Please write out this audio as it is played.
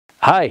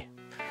Hi,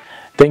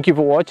 thank you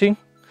for watching.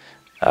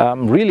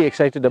 I'm really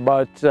excited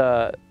about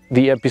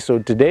the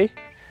episode today.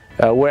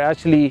 We're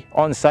actually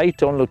on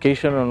site, on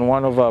location on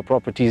one of our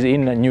properties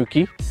in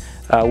Nanyuki,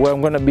 where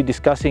I'm going to be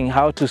discussing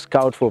how to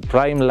scout for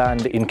prime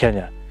land in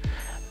Kenya.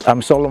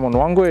 I'm Solomon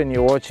Wangwe and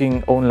you're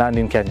watching Own Land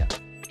in Kenya.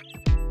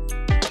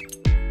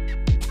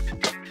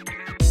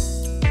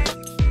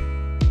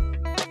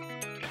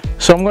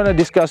 So I'm going to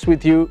discuss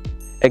with you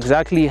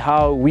exactly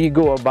how we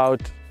go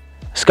about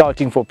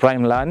scouting for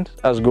prime land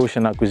as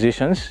Goshen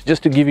Acquisitions.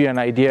 Just to give you an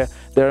idea,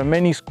 there are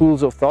many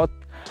schools of thought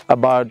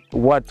about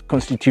what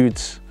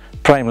constitutes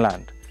prime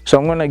land. So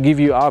I'm going to give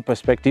you our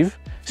perspective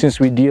since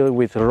we deal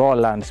with raw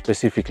land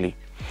specifically.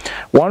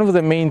 One of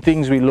the main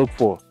things we look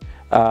for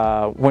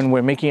when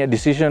we're making a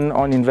decision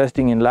on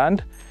investing in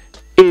land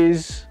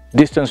is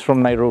distance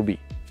from Nairobi.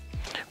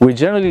 We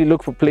generally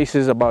look for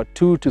places about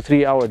 2 to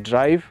 3 hour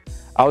drive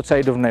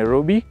outside of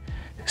Nairobi,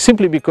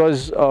 simply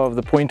because of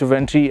the point of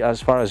entry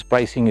as far as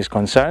pricing is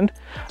concerned.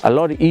 A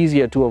lot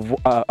easier to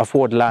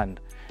afford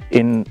land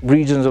in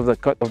regions of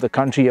the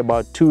country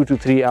about 2 to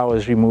 3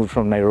 hours removed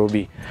from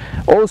Nairobi.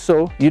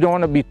 Also, you don't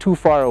want to be too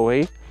far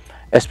away,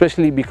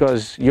 especially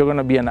because you're going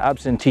to be an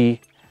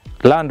absentee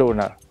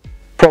landowner.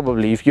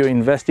 Probably if you're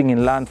investing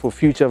in land for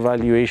future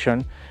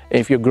valuation,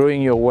 if you're growing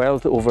your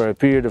wealth over a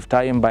period of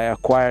time by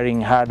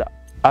acquiring hard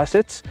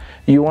assets,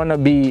 you want to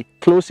be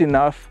close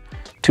enough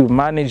to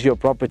manage your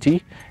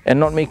property and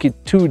not make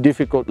it too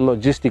difficult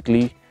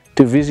logistically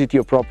to visit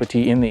your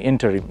property in the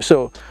interim.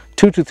 So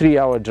 2 to 3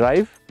 hour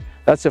drive,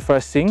 that's the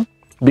first thing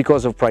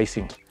because of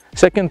pricing.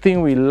 Second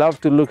thing we love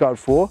to look out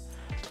for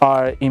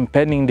are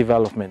impending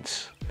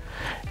developments.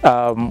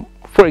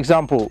 For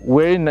example,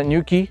 we're in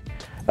Nanyuki,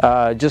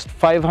 just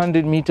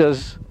 500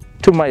 meters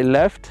to my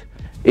left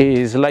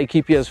is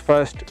Laikipia's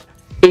first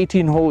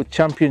 18-hole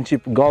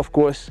championship golf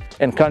course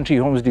and country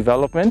homes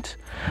development.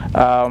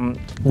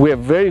 We're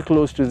very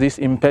close to this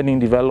impending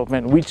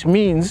development, which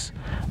means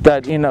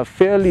that in a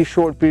fairly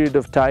short period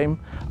of time,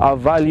 our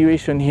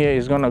valuation here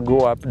is going to go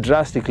up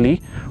drastically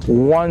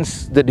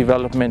once the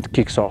development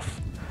kicks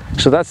off.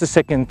 So that's the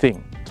second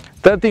thing.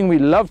 Third thing we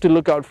love to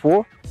look out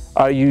for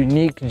are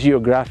unique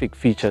geographic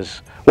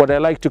features, what I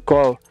like to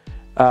call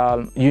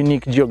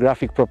unique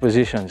geographic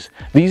propositions.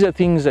 These are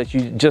things that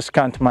you just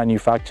can't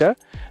manufacture.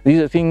 These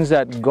are things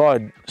that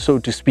God, so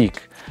to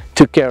speak,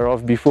 took care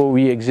of before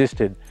we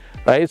existed,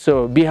 right?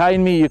 So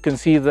behind me, you can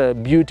see the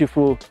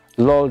beautiful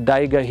Lol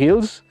Daiga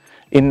Hills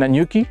in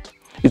Nanyuki.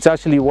 It's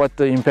actually what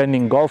the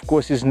impending golf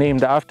course is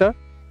named after.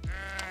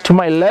 To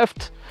my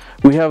left,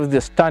 we have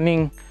the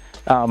stunning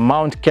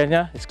Mount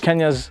Kenya. It's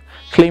Kenya's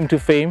claim to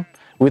fame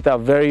with our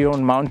very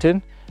own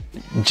mountain.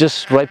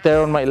 Just right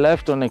there on my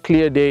left, on a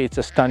clear day, it's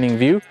a stunning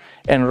view.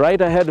 And right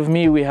ahead of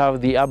me, we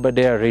have the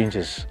Aberdare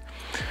Ranges.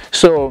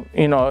 So,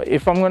 you know,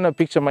 if I'm going to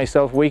picture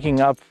myself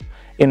waking up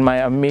in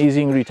my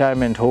amazing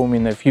retirement home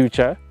in the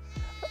future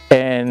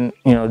and,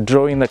 you know,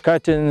 drawing the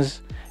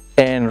curtains,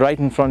 and right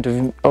in front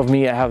of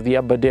me, I have the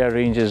Aberdare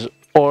Ranges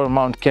or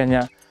Mount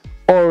Kenya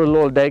or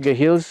Lol Daiga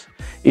Hills,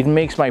 it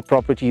makes my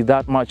property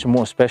that much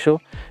more special,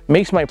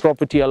 makes my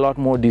property a lot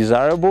more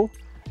desirable,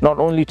 not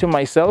only to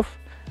myself,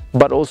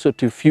 but also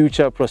to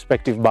future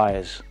prospective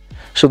buyers.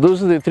 So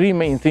those are the three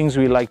main things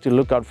we like to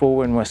look out for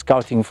when we're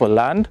scouting for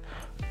land,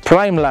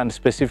 prime land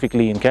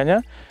specifically in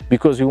Kenya,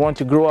 because we want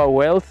to grow our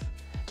wealth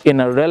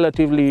in a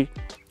relatively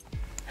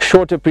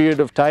shorter period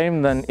of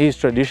time than is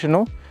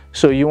traditional.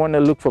 So you want to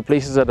look for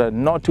places that are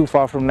not too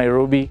far from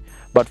Nairobi,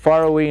 but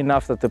far away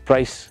enough that the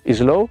price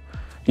is low.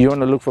 You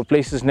want to look for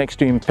places next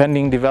to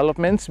impending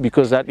developments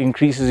because that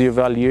increases your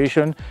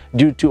valuation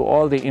due to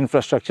all the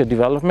infrastructure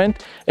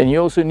development. And you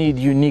also need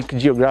unique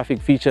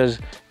geographic features,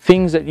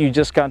 things that you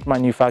just can't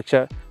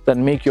manufacture that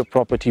make your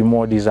property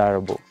more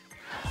desirable.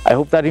 I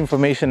hope that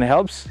information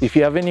helps. If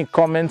you have any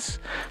comments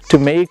to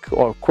make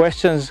or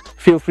questions,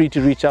 feel free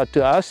to reach out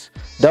to us,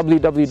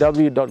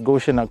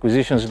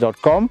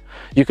 www.goshenacquisitions.com.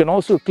 You can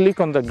also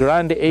click on the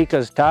Grand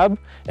Acres tab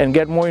and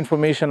get more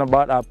information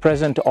about our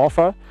present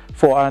offer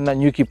for our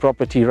Nanyuki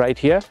property right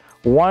here.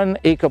 1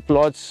 acre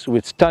plots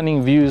with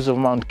stunning views of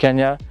Mount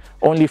Kenya,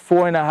 only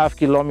 4.5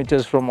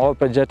 kilometers from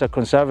Olpejeta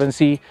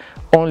Conservancy,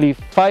 only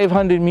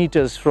 500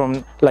 meters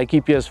from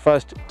Laikipia's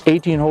first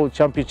 18-hole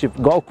championship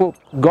golf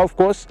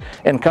course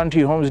and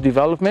country homes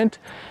development,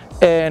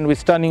 and with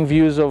stunning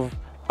views of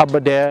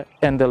Aberdare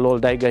and the Lol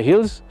Daiga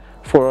Hills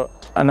for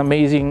an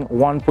amazing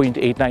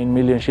 1.89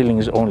 million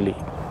shillings only.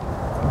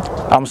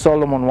 I'm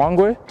Solomon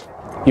Wangwe.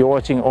 You're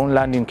watching Own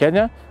Land in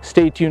Kenya.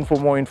 Stay tuned for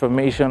more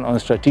information on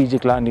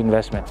strategic land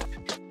investment.